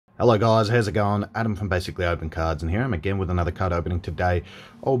Hello guys, how's it going? Adam from Basically Open Cards, and here I'm again with another card opening. Today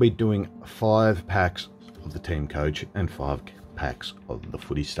I'll be doing 5 packs of the Teamcoach and 5 packs of the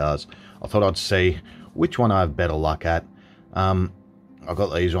Footy Stars. I thought I'd see which one I have better luck at. I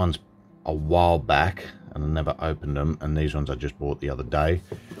got these ones a while back and I never opened them, and these ones I just bought the other day.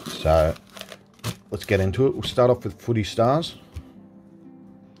 So let's get into it. We'll start off with Footy Stars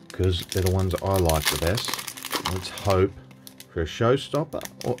because they're the ones I like the best. Let's hope for a showstopper,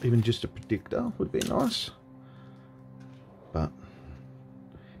 or even just a predictor would be nice. But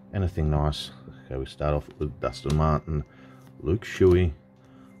anything nice. Okay, we start off with Dustin Martin, Luke Shuey,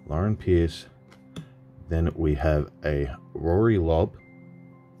 Lauren Pearce. Then we have a Rory Lobb,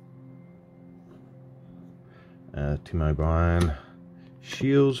 Tim O'Brien,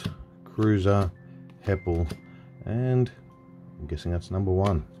 Shields, Cruiser, Heppel, and I'm guessing that's number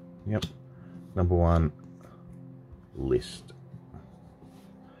 1. Yep, number 1 list.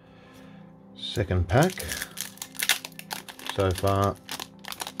 Second pack. So far,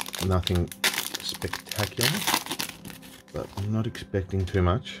 nothing spectacular, but I'm not expecting too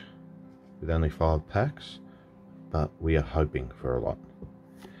much with only 5 packs, but we are hoping for a lot.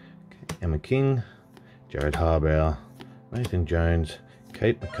 Okay, Emma King, Jared Harbauer, Nathan Jones,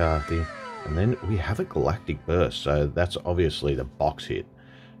 Kate McCarthy, and then we have a Galactic Burst, so that's obviously the box hit,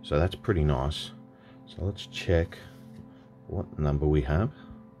 so that's pretty nice. So let's check what number we have.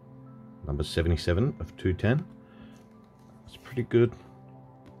 Number 77 of 210. That's pretty good.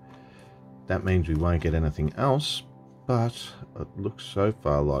 That means we won't get anything else, but it looks so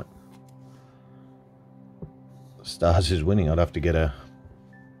far like Stars is winning. I'd have to get a,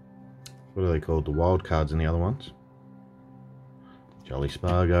 what are they called, the wild cards in the other ones. Jolly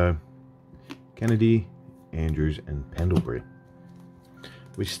Spargo, Kennedy, Andrews, and Pendlebury.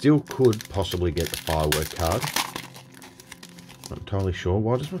 We still could possibly get the firework card. Not entirely sure.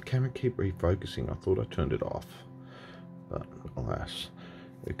 Why does my camera keep refocusing? I thought I turned it off, but alas.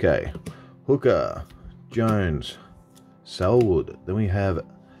 Okay, Hooker, Jones, Selwood. Then we have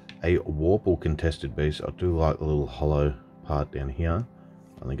a Warple contested beast. I do like the little hollow part down here.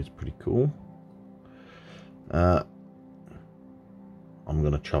 I think it's pretty cool. I'm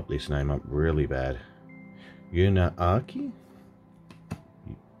gonna chop this name up really bad. Yunaaki.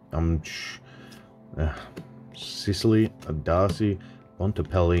 Sicily, Darcy,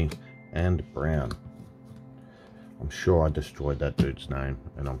 Bontempelli, and Brown. I'm sure I destroyed that dude's name,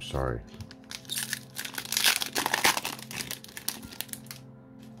 and I'm sorry.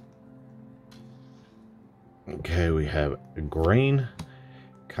 Okay, we have Green,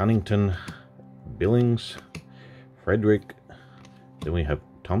 Cunnington, Billings, Frederick. Then we have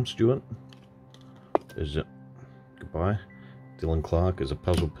Tom Stewart. Is it? Goodbye. Dylan Clark is a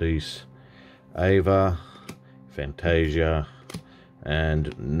puzzle piece. Ava, Fantasia,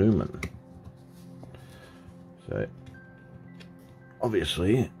 and Newman. So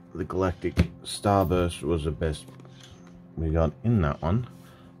obviously the Galactic Starburst was the best we got in that one,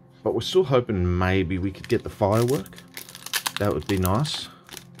 but we're still hoping maybe we could get the firework. That would be nice.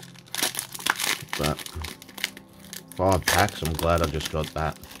 But 5 packs, I'm glad I just got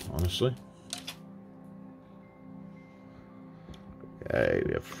that, honestly. Okay,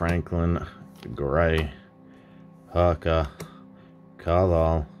 we have Franklin, Gray, Parker,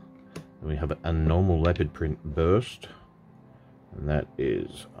 Carlisle, and we have a normal leopard print burst, and that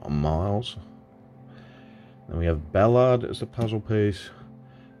is Miles. Then we have Ballard as a puzzle piece,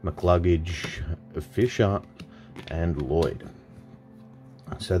 McCluggage, Fisher, and Lloyd.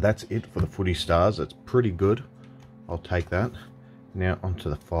 So that's it for the Footy Stars. That's pretty good. I'll take that. Now onto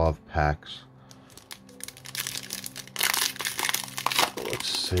the 5 packs. Let's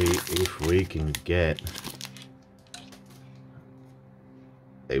see if we can get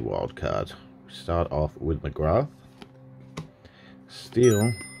a wild card. Start off with McGrath,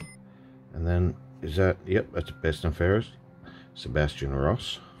 Steele, and then is that, yep, that's best and fairest. Sebastian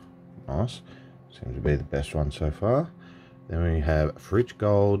Ross, nice, seems to be the best one so far. Then we have Fritch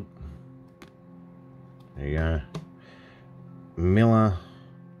Gold, there you go, Miller,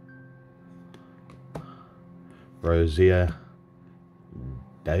 Rosier,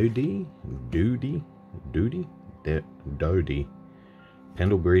 Dodie,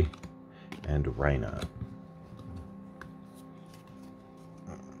 Pendlebury, and Rayner.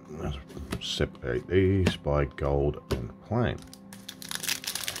 Let's separate these by gold and plain.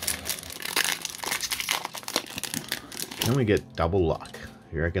 Can we get double luck?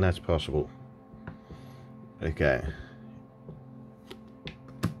 You reckon that's possible? Okay.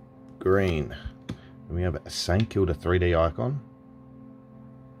 Green. And we have a St Kilda 3D icon.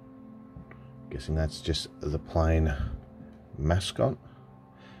 Guessing that's just the plain mascot.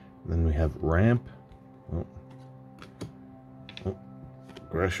 Then we have Ramp,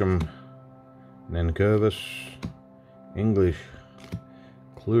 Gresham, Nankervis, English,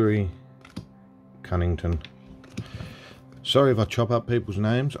 Cleary, Cunnington. Sorry if I chop up people's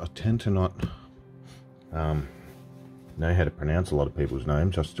names. I tend to not know how to pronounce a lot of people's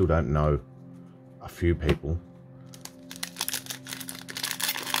names. I still don't know a few people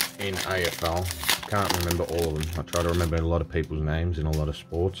in AFL. I can't remember all of them. I try to remember a lot of people's names in a lot of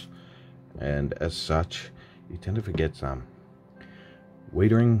sports, and as such, you tend to forget some.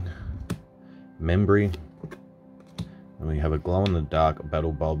 Wiedering, Membry, and we have a glow-in-the-dark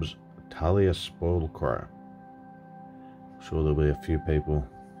Battle Bob's Talia Spoiled Crow. I'm sure there'll be a few people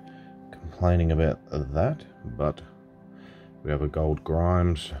complaining about that, but we have a gold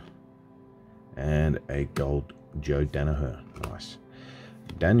Grimes and a gold Joe Danaher. Nice.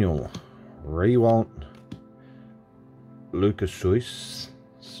 Daniel Rewalt, Lucas Suis,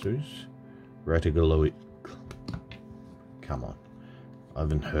 Ratigalui. Come on, I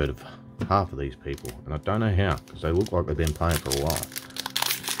haven't heard of half of these people, and I don't know how, because they look like they've been playing for a while.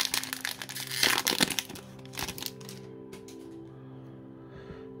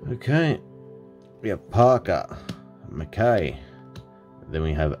 Okay, we have Parker, McKay, then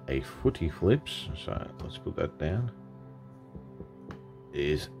we have a Footy Flips, so let's put that down.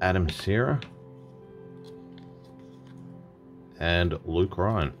 Is Adam Serra and Luke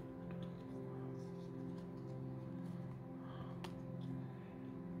Ryan.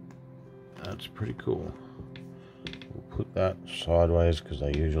 That's pretty cool. We'll put that sideways because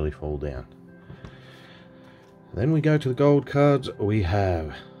they usually fall down. Then we go to the gold cards. We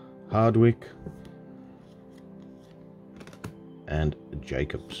have Hardwick and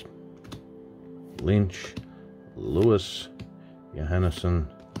Jacobs, Lynch, Lewis, Johannesson,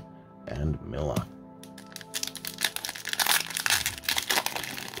 and Miller.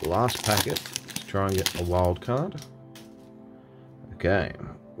 Last packet. Let's try and get a wild card. Okay,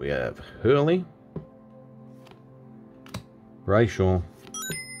 we have Hurley, Brayshaw,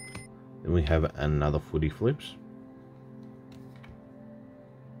 then we have another Footy Flips.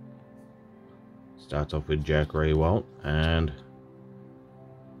 Starts off with Jack Rewalt, and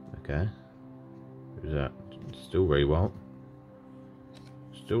okay, who's that? Still Rewalt.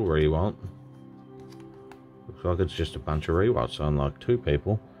 Still Rewalt. Looks like it's just a bunch of Rewalts, so unlike two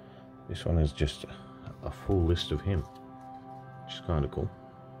people, this one is just a full list of him, which is kind of cool.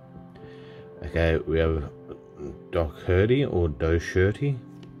 Okay, we have Doc Hurdy or Doshirty.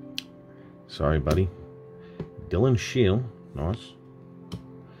 Sorry, buddy. Dylan Shield, nice.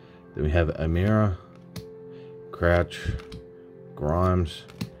 Then we have Amira, Crouch, Grimes,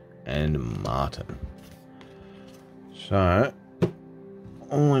 and Martin. So,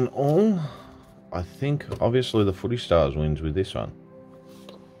 all in all, I think obviously the Footy Stars wins with this one.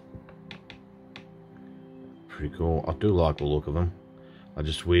 Pretty cool. I do like the look of them. I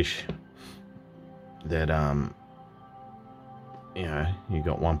just wish that you know, you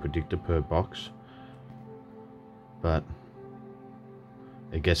got one predictor per box, but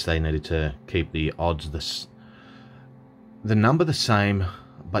I guess they needed to keep the odds the number the same,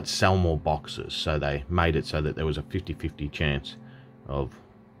 but sell more boxes, so they made it so that there was a 50-50 chance of,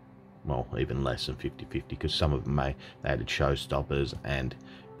 well, even less than 50-50, because some of them they added showstoppers and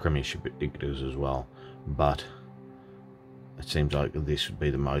premiership predictors as well, but it seems like this would be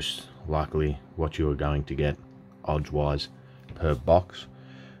the most likely what you are going to get odds wise per box,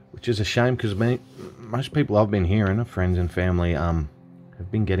 which is a shame, because most people I've been hearing, friends and family, have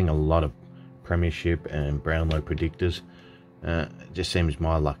been getting a lot of premiership and Brownlow predictors. It just seems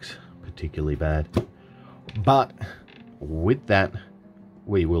my luck's particularly bad. But with that,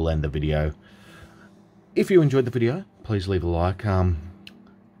 we will end the video. If you enjoyed the video, please leave a like.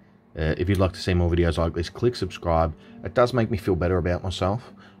 If you'd like to see more videos like this, click subscribe. It does make me feel better about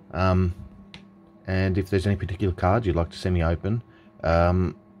myself. And if there's any particular cards you'd like to see me open,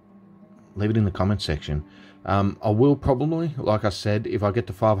 leave it in the comments section. I will probably, like I said, if I get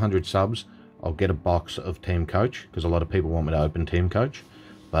to 500 subs, I'll get a box of Teamcoach, because a lot of people want me to open Teamcoach.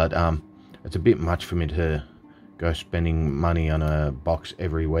 But it's a bit much for me to go spending money on a box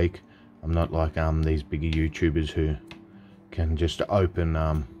every week. I'm not like these bigger YouTubers who can just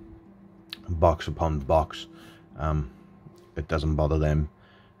open box upon box. It doesn't bother them.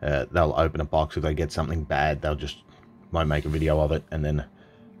 They'll open a box. If they get something bad, they'll just won't make a video of it and then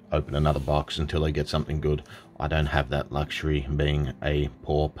open another box until they get something good. I don't have that luxury, being a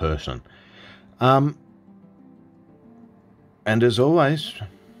poor person. And as always,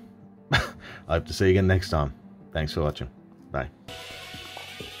 I hope to see you again next time. Thanks for watching. Bye.